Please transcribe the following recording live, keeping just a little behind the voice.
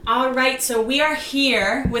All right, so we are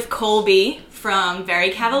here with Colby from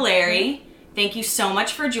Very Cavallari. Thank you so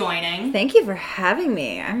much for joining. Thank you for having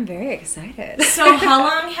me. I'm very excited. So how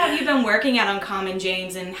long have you been working at Uncommon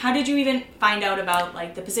James, and how did you even find out about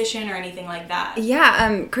like the position or anything like that?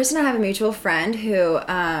 Yeah, Chris and I have a mutual friend who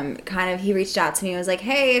he reached out to me and was like,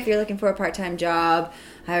 hey, if you're looking for a part-time job,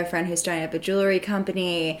 I have a friend who's starting up a jewelry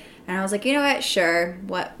company. And I was like, you know what, sure,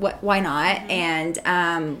 why not? Mm-hmm.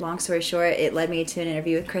 And long story short, it led me to an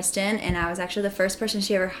interview with Kristen, and I was actually the first person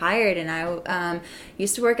she ever hired. And I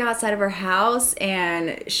used to work outside of her house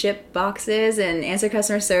and ship boxes and answer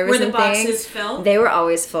customer service. Were the boxes things. filled? They were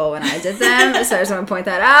always full when I did them, so I just want to point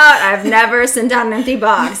that out. I've never sent down an empty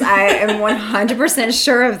box. I am 100%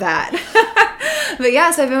 sure of that. But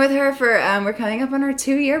yeah, so I've been with her for, we're coming up on our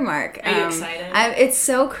 2-year mark. Are you excited? It's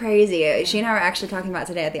so crazy. She and I were actually talking about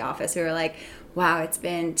today at the office. We were like, wow, it's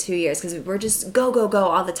been 2 years, because we're just go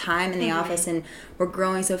all the time in the office, and we're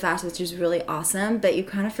growing so fast, which is really awesome. But you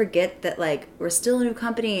kind of forget that, like, we're still a new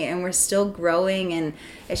company and we're still growing, and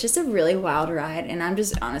it's just a really wild ride, and I'm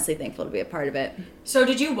just honestly thankful to be a part of it. So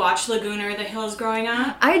did you watch Laguna or The Hills growing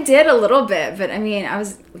up? I did a little bit, but I mean, I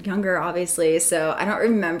was younger, obviously, so I don't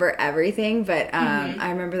remember everything, but I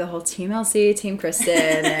remember the whole Team LC, Team Kristen,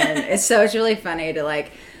 and it's really funny to,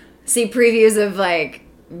 like, see previews of, like,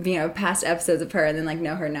 you know, past episodes of her and then, like,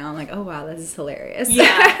 know her now. I'm like, oh, wow, this is hilarious.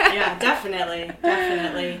 Yeah, definitely.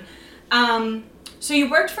 So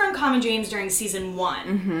you worked for Uncommon James during season 1.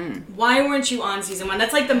 Mm-hmm. Why weren't you on season 1?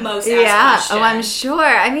 That's, like, the most asked question. Oh, I'm sure.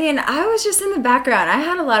 I mean, I was just in the background. I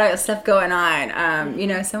had a lot of stuff going on. You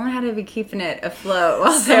know, someone had to be keeping it afloat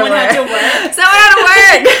while someone had to work. Someone had to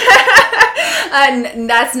work. And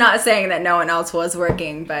that's not saying that no one else was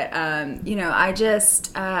working, but you know, I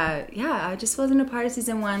just wasn't a part of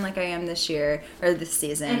season 1 like I am this year or this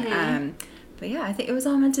season. Mm-hmm. But yeah, I think it was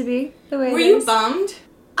all meant to be the way. Were you bummed?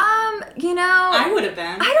 You know, I would have been.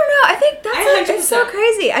 I don't know. I think it's so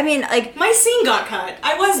crazy. I mean, like, my scene got cut.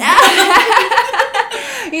 I wasn't.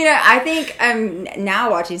 You know, I think now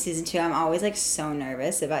watching season 2, I'm always, like, so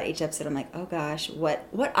nervous about each episode. I'm like, oh gosh, what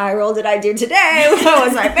eye roll did I do today? What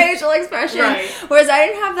was my facial expression? Right. Whereas I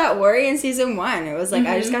didn't have that worry in season 1. It was like,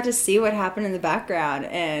 I just got to see what happened in the background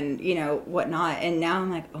and, you know, whatnot. And now I'm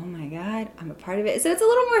like, oh my God, I'm a part of it. So it's a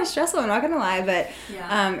little more stressful, I'm not gonna lie, but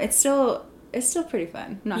it's still pretty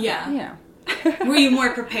fun. You know. Were you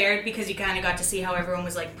more prepared because you kind of got to see how everyone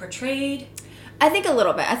was, like, portrayed? I think a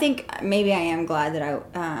little bit. I think maybe I am glad that I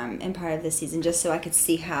am part of this season, just so I could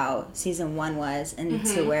see how season 1 was, and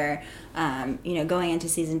to where, you know, going into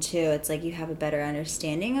season 2, it's like you have a better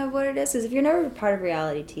understanding of what it is. Because if you're never part of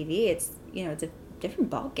reality TV, it's, you know, it's a different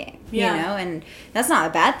ball game, you know, and that's not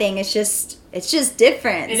a bad thing. It's just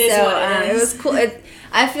different. It is what it is. It was cool.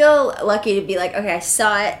 I feel lucky to be like, okay, I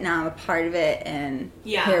saw it, now I'm a part of it, and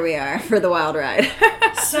here we are for the wild ride.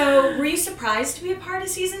 So, were you surprised to be a part of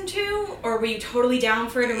season 2, or were you totally down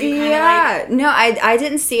for it, or were you kind of like... No, I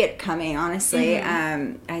didn't see it coming, honestly.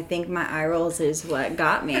 I think my eye rolls is what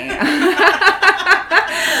got me.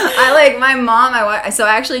 My mom, so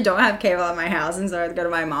I actually don't have cable at my house, and so I go to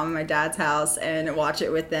my mom and my dad's house and watch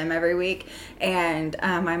it with them every week, and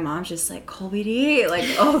my mom's just like, Colby D, like,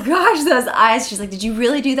 oh gosh, those eyes. She's like, did you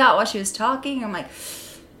really do that while she was talking? I'm like,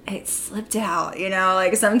 it slipped out, you know,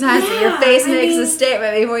 like, sometimes your face makes a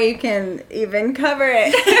statement before you can even cover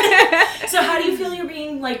it. So how do you feel you're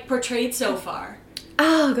being, like, portrayed so far?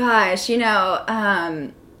 Oh gosh, you know,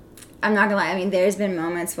 I'm not gonna lie, I mean, there's been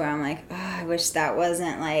moments where I'm like, oh, I wish that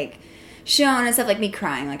wasn't, like, shown and stuff, like me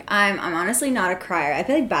crying. Like, I'm honestly not a crier. I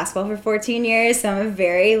played basketball for 14 years, so I'm a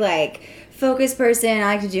very, like, focused person.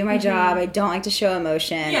 I like to do my job. I don't like to show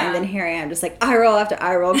emotion. And then here I am, just, like, eye roll after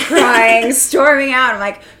eye roll, crying, storming out. I'm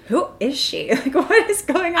like, who is she? Like, what is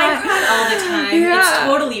going on? I cry all the time. Yeah. It's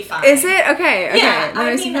totally fine. Is it? Okay. Yeah, That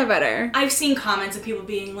makes me feel better. I've seen comments of people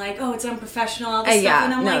being like, oh, it's unprofessional, all this stuff.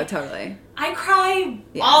 And I'm like, totally. I cry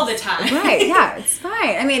all the time. Right, yeah, it's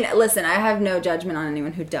fine. I mean, listen, I have no judgment on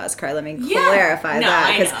anyone who does cry. Let me clarify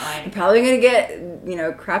that, because I'm probably going to get, you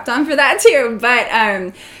know, crapped on for that too. But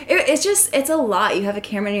it's a lot. You have a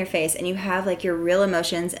camera in your face, and you have, like, your real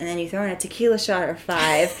emotions, and then you throw in a tequila shot or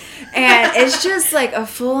 5, and it's just, like, a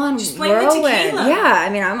full-on whirlwind. Yeah, I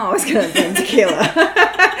mean, I'm always going to blame tequila.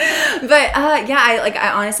 But,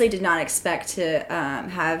 I honestly did not expect to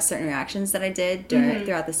have certain reactions that I did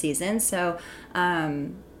throughout the season, so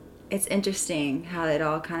it's interesting how it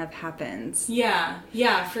all kind of happens.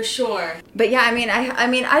 Yeah, for sure. But yeah, I mean,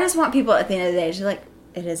 I just want people at the end of the day to, like,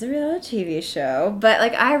 it is a reality TV show, but,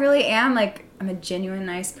 like, I really am, like, I'm a genuine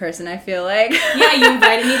nice person, I feel like. Yeah, you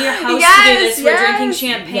invited me to your house to do this. We're drinking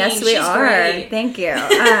champagne. Yes, we are. Great. Thank you.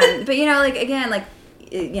 But, you know, like, again, like,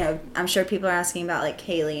 I'm sure people are asking about like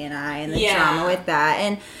Kaylee and I and the drama with that.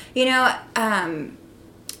 And, you know,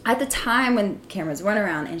 at the time when cameras weren't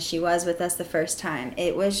around and she was with us the first time,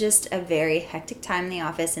 it was just a very hectic time in the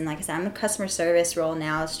office. And like I said, I'm a customer service role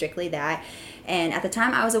now, strictly that. And at the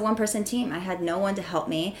time, I was a one-person team. I had no one to help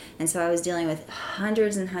me. And so I was dealing with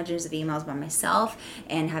hundreds and hundreds of emails by myself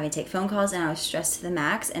and having to take phone calls. And I was stressed to the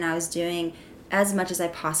max. And I was doing as much as I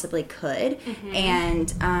possibly could. Mm-hmm.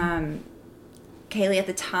 And Kaylee at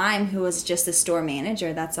the time, who was just the store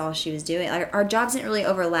manager, that's all she was doing. Like, our jobs didn't really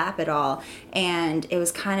overlap at all. And it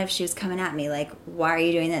was kind of, she was coming at me like, why are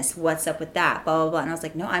you doing this? What's up with that? Blah, blah, blah. And I was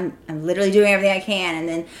like, no, I'm literally doing everything I can. And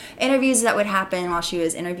then interviews that would happen while she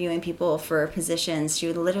was interviewing people for positions, she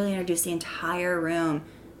would literally introduce the entire room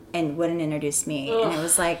and wouldn't introduce me. Ugh. And it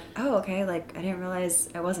was like, oh, okay, like, I didn't realize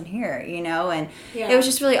I wasn't here, you know? And it was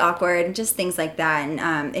just really awkward and just things like that.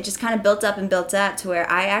 And it just kind of built up to where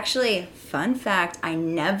I actually, fun fact, I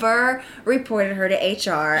never reported her to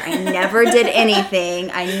HR. I never did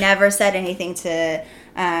anything. I never said anything to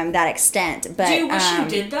that extent. But do you wish you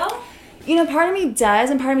did, though? You know, part of me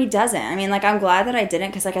does and part of me doesn't. I mean, like, I'm glad that I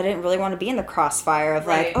didn't because, like, I didn't really want to be in the crossfire of,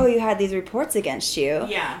 like, oh, you had these reports against you.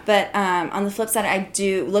 Yeah. But on the flip side,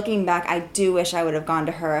 looking back, I do wish I would have gone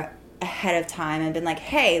to her ahead of time and been like,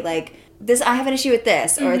 hey, like, this, I have an issue with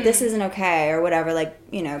this, or this isn't okay, or whatever, like,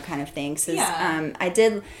 you know, kind of things. I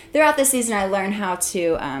did, throughout this season, I learned how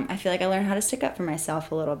to, I feel like I learned how to stick up for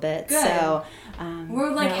myself a little bit. Good. So,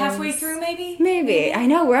 we're like halfway through, maybe? Maybe. I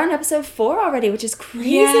know, we're on episode 4 already, which is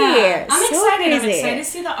crazy. Yeah. I'm so excited. Crazy. I'm excited to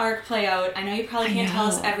see the arc play out. I know you probably can't tell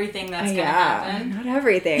us everything that's going to happen. Not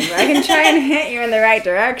everything, but I can try and hint you in the right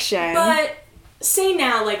direction. But say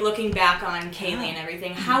now, like, looking back on Kaylee and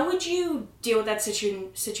everything, how would you deal with that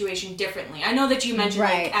situation differently? I know that you mentioned,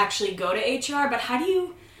 like, actually go to HR, but how do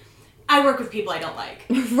you... I work with people I don't like.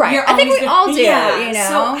 Right. I think we all do, you know?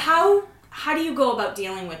 So how do you go about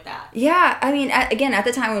dealing with that? Yeah, I mean, again, at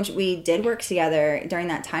the time when we did work together during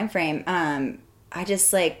that time frame, I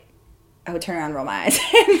just, like, I would turn around and roll my eyes.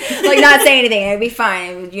 Like, not say anything. It would be fine.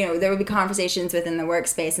 It would, you know, there would be conversations within the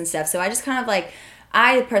workspace and stuff. So I just kind of, like...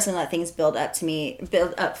 I personally let things build up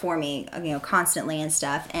for me, you know, constantly and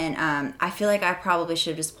stuff. And I feel like I probably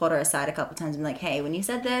should have just pulled her aside a couple times and been like, hey, when you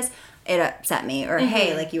said this, it upset me. Or,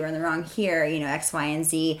 hey, like, you were in the wrong here, you know, X, Y, and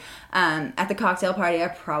Z. At the cocktail party, I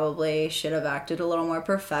probably should have acted a little more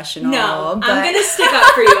professional. No, but... I'm going to stick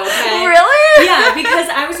up for you, okay? Really? Yeah, because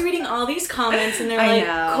I was reading all these comments, and they're like,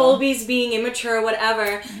 Colby's being immature,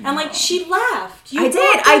 whatever. I'm like, she laughed. I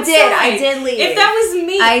did leave. If that was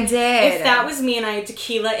me. I did. If that was me and I had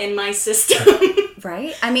tequila in my system.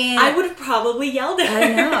 Right? I mean... I would have probably yelled at her.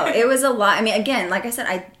 I know. It was a lot. I mean, again, like I said,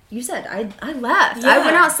 I left. Yeah. I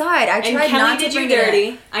went outside. I tried Kelly not to did bring you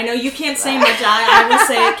dirty. I know you can't say much. I will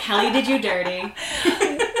say it. Kelly did you dirty.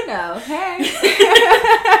 No. Hey.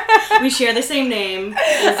 We share the same name.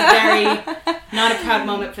 It was a very not a proud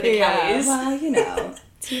moment for the Kellys. Well, you know,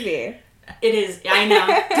 TV. It is. I know.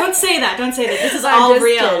 Don't say that. This is all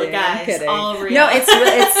real, kidding. guys. All real. No,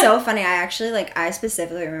 it's so funny. I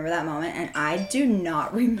specifically remember that moment, and I do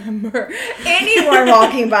not remember anyone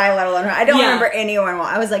walking by, let alone her. I don't remember anyone.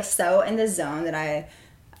 I was like so in the zone that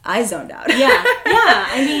I zoned out. Yeah.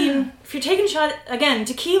 I mean, if you're taking a shot, again,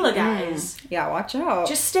 tequila, guys. Yeah, watch out.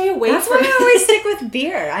 Just stay away That's from it. That's why I always stick with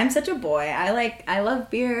beer. I'm such a boy. I love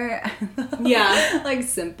beer. Yeah. Like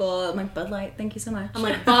simple. I'm like, Bud Light, thank you so much. I'm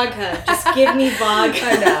like, vodka. Just give me vodka.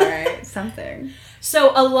 I know, right? Something.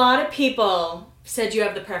 So a lot of people said you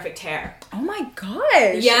have the perfect hair. Oh my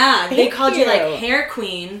gosh. Yeah. They called you like hair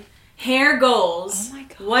queen, hair goals. Oh my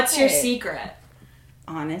god. What's your secret?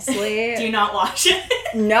 Honestly. Do you not wash it?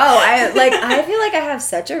 No, I feel like I have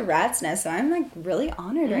such a rat's nest, so I'm like really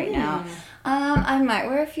honored right now. I might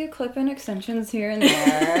wear a few clip-in extensions here and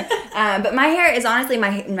there. But my hair is honestly,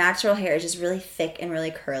 my natural hair is just really thick and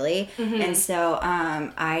really curly. Mm-hmm. And so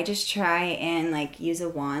I just try and like use a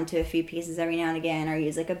wand to a few pieces every now and again, or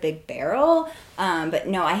use like a big barrel. But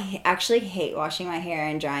no, I actually hate washing my hair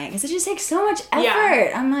and drying it because it just takes so much effort.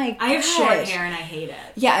 Yeah. I'm like, I have short hair and I hate it.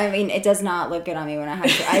 Yeah, I mean, it does not look good on me when I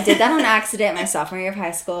have to. I did that on accident my sophomore year of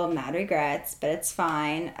high school. Mad regrets, but it's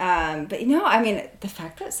fine. But you know, I mean, the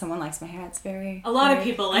fact that someone likes my hair, it's very... A lot of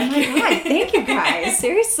people like it. Oh my god, thank you guys.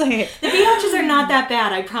 Seriously. The BHs are not that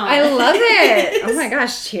bad, I promise. I love it. Oh my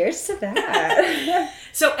gosh, cheers to that.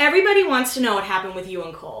 So everybody wants to know what happened with you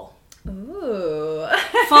and Cole. Ooh.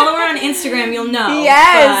 Follow her on Instagram, you'll know.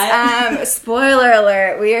 Yes. Spoiler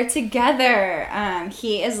alert. We are together.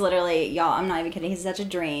 He is literally, y'all, I'm not even kidding. He's such a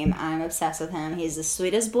dream. I'm obsessed with him. He's the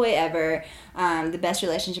sweetest boy ever. The best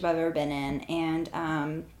relationship I've ever been in.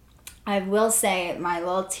 And I will say my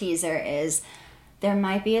little teaser is there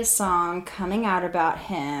might be a song coming out about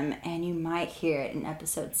him, and you might hear it in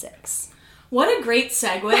episode 6. What a great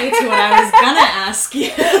segue to what I was going to ask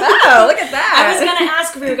you. Oh, look at that. I was going to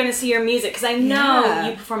ask if we were going to see your music, because I know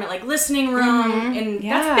you perform at, like, Listening Room, and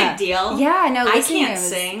that's a big deal. Yeah, no, I can't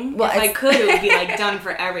sing. Well, if I could, it would be, like, done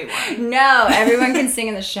for everyone. No, everyone can sing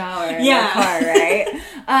in the shower in their car, right?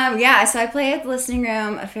 So I play at the Listening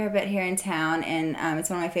Room a fair bit here in town, and it's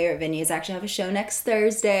one of my favorite venues. I actually have a show next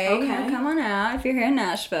Thursday. Okay. Come on out if you're here in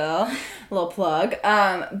Nashville. A little plug.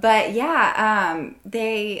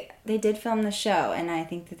 They did film the show, and I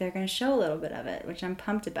think that they're going to show a little bit of it, which I'm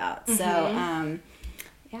pumped about. Mm-hmm. So,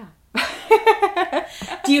 yeah.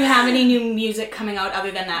 Do you have any new music coming out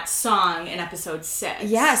other than that song in episode 6?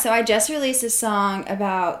 Yeah, so I just released a song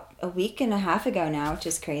about a week and a half ago now, which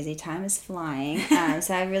is crazy. Time is flying.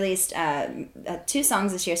 So I released 2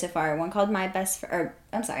 songs this year so far. One called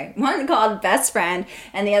one called Best Friend,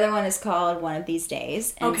 and the other one is called One of These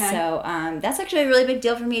Days. And so that's actually a really big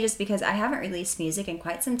deal for me, just because I haven't released music in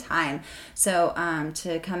quite some time. So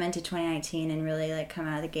to come into 2019 and really like come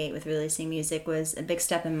out of the gate with releasing music was a big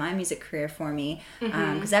step in my music career for me.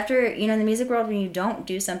 Because after, in the music world, when you don't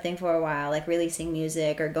do something for a while, like releasing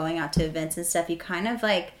music or going out to events and stuff, you kind of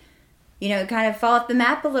like, kind of fall off the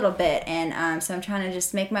map a little bit. And so I'm trying to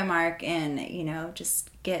just make my mark and,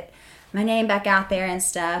 just get my name back out there and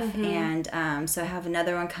stuff. And so I have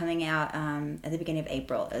another one coming out at the beginning of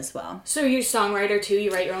April as well. So you're a songwriter too?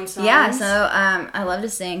 You write your own songs? Yeah, so I love to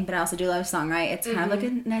sing, but I also do love to songwrite. It's kind of like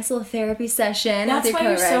a nice little therapy session. That's why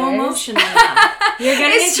you're so emotional now. You're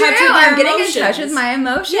getting in touch with your I'm emotions. getting in touch with my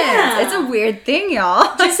emotions. Yeah. It's a weird thing,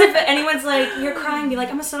 y'all. Just if anyone's like, you're crying, be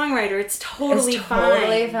like, I'm a songwriter. It's totally fine.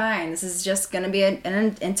 Totally fine. This is just going to be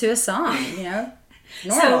into a song,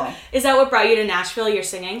 Normal. So, is that what brought you to Nashville, your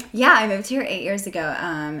singing? Yeah, I moved here 8 years ago,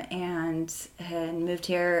 and had moved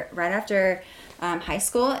here right after high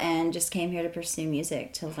school, and just came here to pursue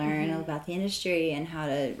music, to learn about the industry and how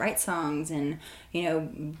to write songs and,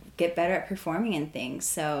 get better at performing and things.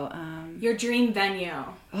 So, your dream venue.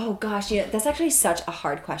 Oh gosh, that's actually such a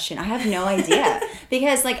hard question. I have no idea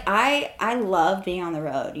because like I love being on the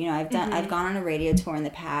road. I've gone on a radio tour in the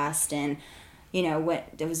past, and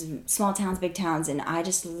there was small towns, big towns, and I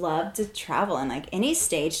just love to travel, and like any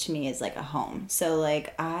stage to me is like a home. So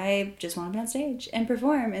like I just want to be on stage and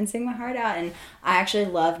perform and sing my heart out, and I actually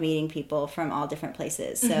love meeting people from all different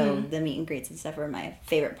places. So the meet and greets and stuff are my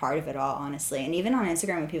favorite part of it all, honestly. And even on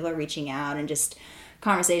Instagram when people are reaching out and just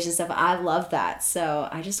conversation stuff, I love that. So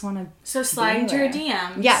I just want to slide into your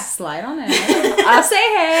DMs. Yeah, slide on in. I'll say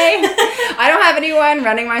hey. I don't have anyone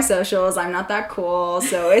running my socials. I'm not that cool,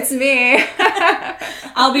 so it's me.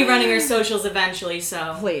 I'll be running your socials eventually,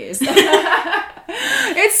 so please.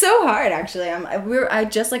 It's so hard, actually. I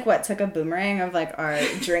just took a boomerang of like our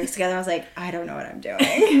drinks together. I was like, I don't know what I'm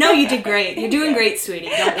doing. No, you did great. You're doing great, sweetie.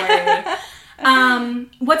 Don't worry.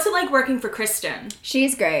 What's it like working for Kristen?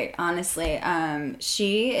 She's great, honestly.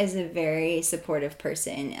 She is a very supportive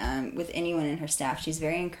person with anyone in her staff. She's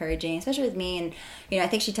very encouraging, especially with me. And I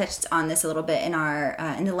think she touched on this a little bit in our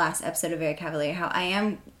in the last episode of Very Cavalier. How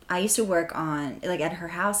I used to work on like at her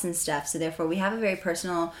house and stuff, so therefore we have a very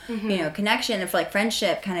personal, connection of like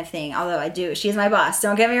friendship kind of thing. Although she's my boss.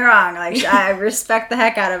 Don't get me wrong. Like I respect the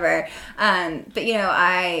heck out of her. But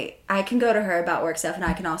I can go to her about work stuff, and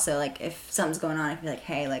I can also like if something's going on, I can be like,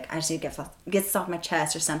 hey, like I just need to get this off my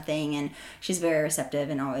chest or something. And she's very receptive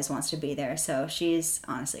and always wants to be there. So she's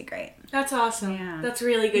honestly great. That's awesome. Yeah. That's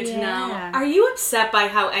really good to know. Yeah. Are you upset by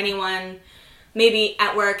how anyone maybe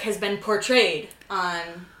at work has been portrayed on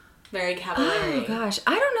Very Cavalier? Oh gosh,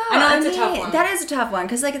 I don't know. I know that's a tough one. That is a tough one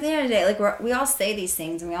because like at the end of the day, like we all say these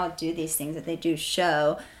things and we all do these things that they do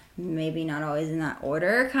show, maybe not always in that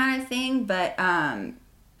order kind of thing, but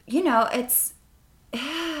it's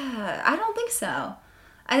I don't think so.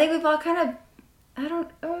 I think we've all kind of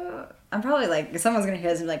I'm probably like someone's gonna hear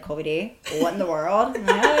this and be like, Colby D, what in the world?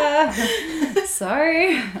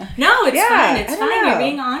 Sorry. No, it's fine. It's fine. You're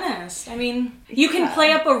being honest. I mean, you can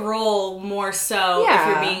play up a role more so if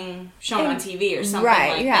you're being shown on TV or something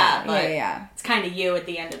like that. But it's kind of you at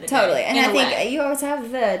the end of the day. Totally. And I think you always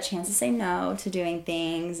have the chance to say no to doing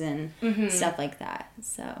things and stuff like that.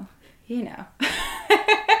 So,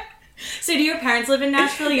 So do your parents live in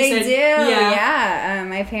Nashville? They do. Yeah.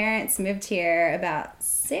 My parents moved here about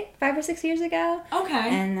 5 or 6 years ago. Okay.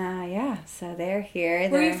 And so they're here.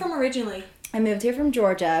 Where are you from originally? I moved here from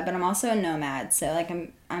Georgia, but I'm also a nomad. So like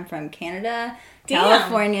I'm from Canada,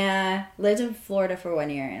 California, lived in Florida for 1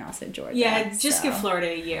 year, and also Georgia. Yeah, just give Florida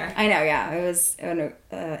a year. I know, yeah. It was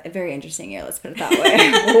a very interesting year, let's put it that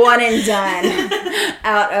way. One and done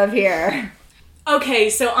out of here. Okay,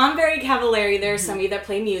 so on Very Cavallari, there are some of you that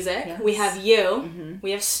play music. Yes. We have you. Mm-hmm.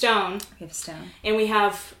 We have Stone. And we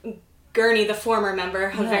have Gurney, the former member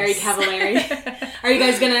of Very Cavallari. Are you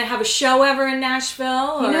guys going to have a show ever in Nashville?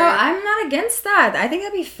 Or? You know, I'm not against that. I think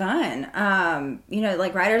that'd be fun. You know,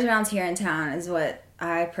 like Writers Rounds here in town is what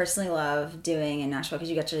I personally love doing in Nashville because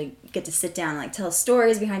you get to sit down and like tell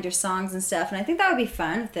stories behind your songs and stuff. And I think that would be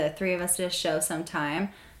fun if the three of us did a show sometime.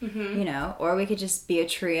 Mm-hmm. You know, or we could just be a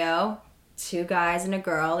trio. 2 guys and a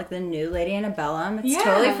girl, like the new Lady Antebellum. It's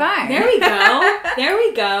totally fine. There we go. There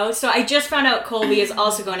we go. So I just found out Colby is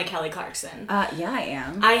also going to Kelly Clarkson. Yeah, I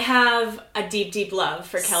am. I have a deep, deep love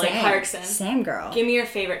for Kelly Clarkson. Same girl. Give me your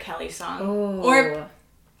favorite Kelly song. Ooh. Or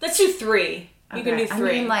let's do 3. You can do 3. I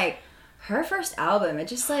mean, like, her first album, it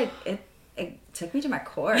just, like, it took me to my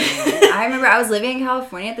core. I remember I was living in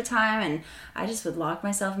California at the time, and I just would lock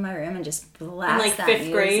myself in my room and just blast that music.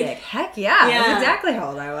 5th grade? Heck yeah. That's exactly how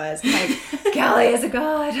old I was. Like, Kelly is a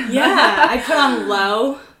god. Yeah. I put on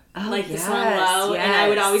Low. The song Low. Yes. And I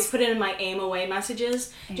would always put it in my aim away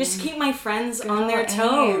messages. Just to keep my friends on their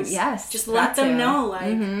toes. Yes. Just let them know,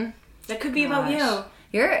 like, that could be about you.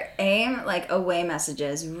 Your aim, like, away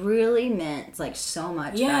messages really meant, like, so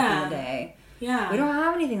much back in the day. Yeah. We don't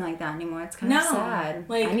have anything like that anymore. It's kind of sad.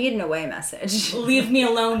 Like, I need an away message. Leave me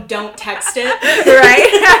alone, don't text it.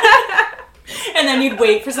 Right? And then you'd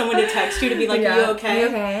wait for someone to text you to be like, are you okay? Are you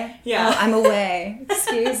okay? Yeah. Oh, I'm away.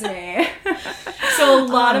 Excuse me. So a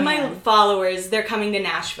lot of my followers, they're coming to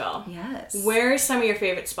Nashville. Yes. Where are some of your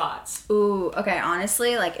favorite spots? Ooh, okay.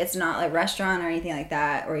 Honestly, like, it's not like restaurant or anything like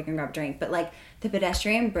that, or you can grab a drink, but like the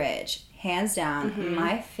Pedestrian Bridge, hands down,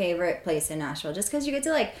 my favorite place in Nashville, just because you get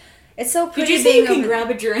to like, it's so pretty. Did you say you can grab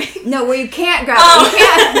a drink? No, well, you can't grab it. You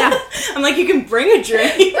can't. No. I'm like, you can bring a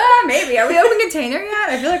drink. Maybe. Are we open container yet?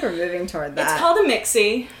 I feel like we're moving toward that. It's called a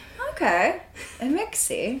mixie. Okay. A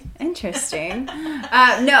mixie. Interesting.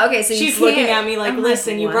 No, okay, so she's looking at me like,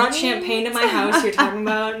 listen, you brought champagne to my house. You're talking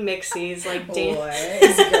about mixies. Like, damn. What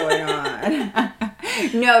is going on?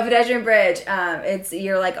 No, Pedestrian Bridge.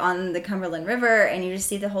 You're like on the Cumberland River, and you just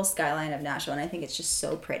see the whole skyline of Nashville, and I think it's just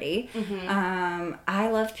so pretty. Mm-hmm. I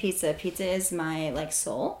love pizza. Pizza is my like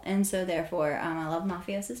soul, and so therefore, I love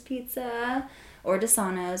Mafioso's Pizza or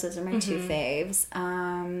Desano's. Those are my 2 faves.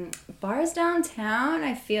 Bars downtown,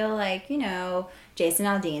 I feel like, you know, Jason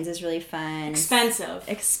Aldean's is really fun.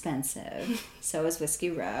 Expensive. So is Whiskey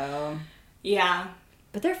Row. Yeah.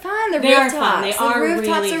 But they're fun. They're rooftops. Fun. They are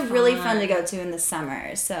rooftops are really fun to go to in the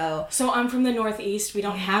summer. So I'm from the Northeast. We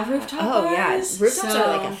don't have rooftop bars. Oh yeah, rooftops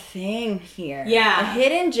are like a thing here. Yeah. The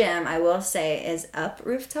hidden gem, I will say, is Up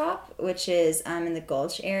Rooftop, which is in the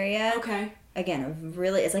Gulch area. Okay. Again,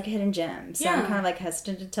 it's like a hidden gem. So I'm kind of like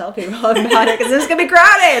hesitant to tell people about it because it's gonna be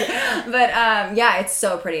crowded. But yeah, it's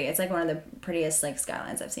so pretty. It's like one of the prettiest like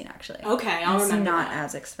skylines I've seen actually. Okay, I'll remember. It's not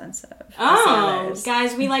as expensive. Oh,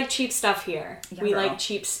 guys, we like cheap stuff here. Yeah, we like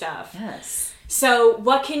cheap stuff. Yes. So,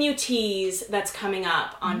 what can you tease that's coming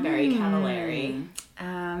up on Very Cavallari?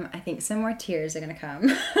 I think some more tears are gonna come.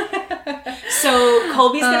 So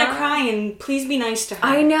Colby's gonna cry, and please be nice to her.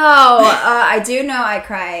 I know. I do know I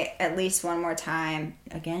cry at least one more time.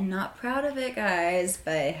 Again, not proud of it, guys,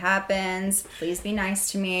 but it happens. Please be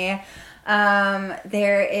nice to me.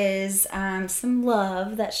 There is some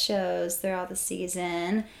love that shows throughout the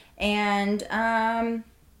season, and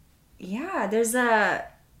yeah, there's the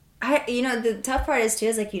tough part is too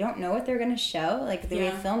is like you don't know what they're gonna show. Like they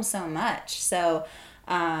film so much, so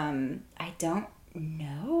I don't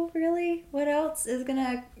know really what else is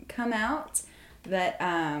gonna come out, but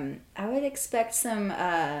I would expect some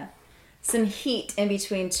heat in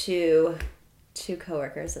between two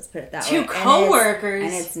coworkers. Let's put it that way. Two coworkers,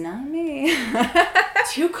 and it's not me.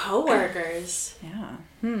 2 coworkers. Yeah.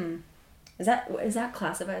 Is that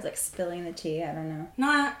classified as like spilling the tea? I don't know.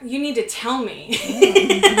 Nah, you need to tell me.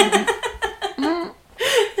 I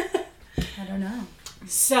don't know.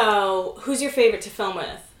 So, who's your favorite to film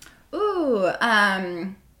with? Ooh,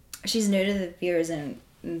 she's new to the viewers and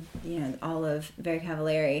all of Very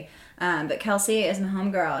Cavallari. But Kelsey is my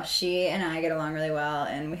homegirl. She and I get along really well,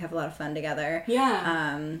 and we have a lot of fun together.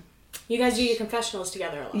 Yeah. You guys do your confessionals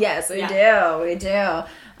together a lot. Yes, we do. We do.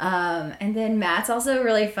 And then Matt's also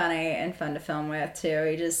really funny and fun to film with,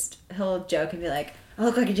 too. He'll joke and be like, I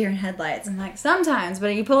look like a deer in headlights. I'm like, sometimes,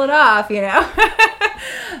 but you pull it off, you know?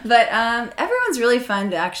 But everyone's really fun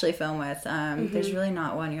to actually film with. There's really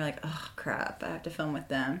not one you're like, oh, crap, I have to film with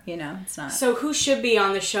them. You know, it's not. So who should be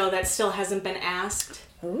on the show that still hasn't been asked?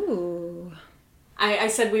 Ooh. I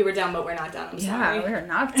said we were done, but we're not done. I'm sorry. Yeah, we're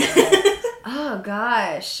not done. Oh,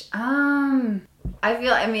 gosh.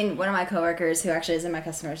 one of my coworkers who actually is in my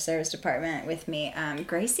customer service department with me,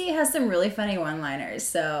 Gracie has some really funny one-liners,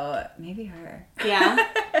 so maybe her. Yeah.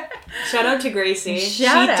 Shout out to Gracie. She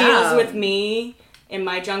deals with me and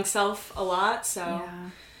my junk self a lot, so. Yeah.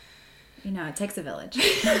 You know, it takes a village.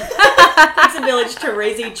 It takes a village to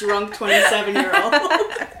raise a drunk 27-year-old.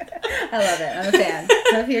 I love it. I'm a fan.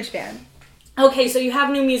 I'm a huge fan. Okay, so you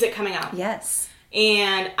have new music coming out. Yes.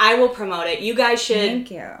 And I will promote it. You guys should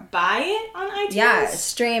Thank you. Buy it on iTunes. Yeah,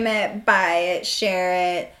 stream it, buy it,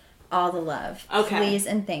 share it, all the love. Okay. Please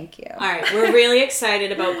and thank you. All right, we're really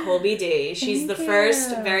excited about Colby D. She's the first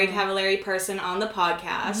Very Cavallari person on the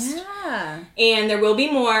podcast. Yeah. And there will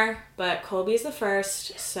be more, but Colby is the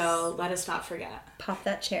first, so let us not forget. Pop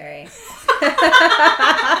that cherry.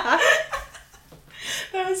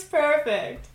 That was perfect.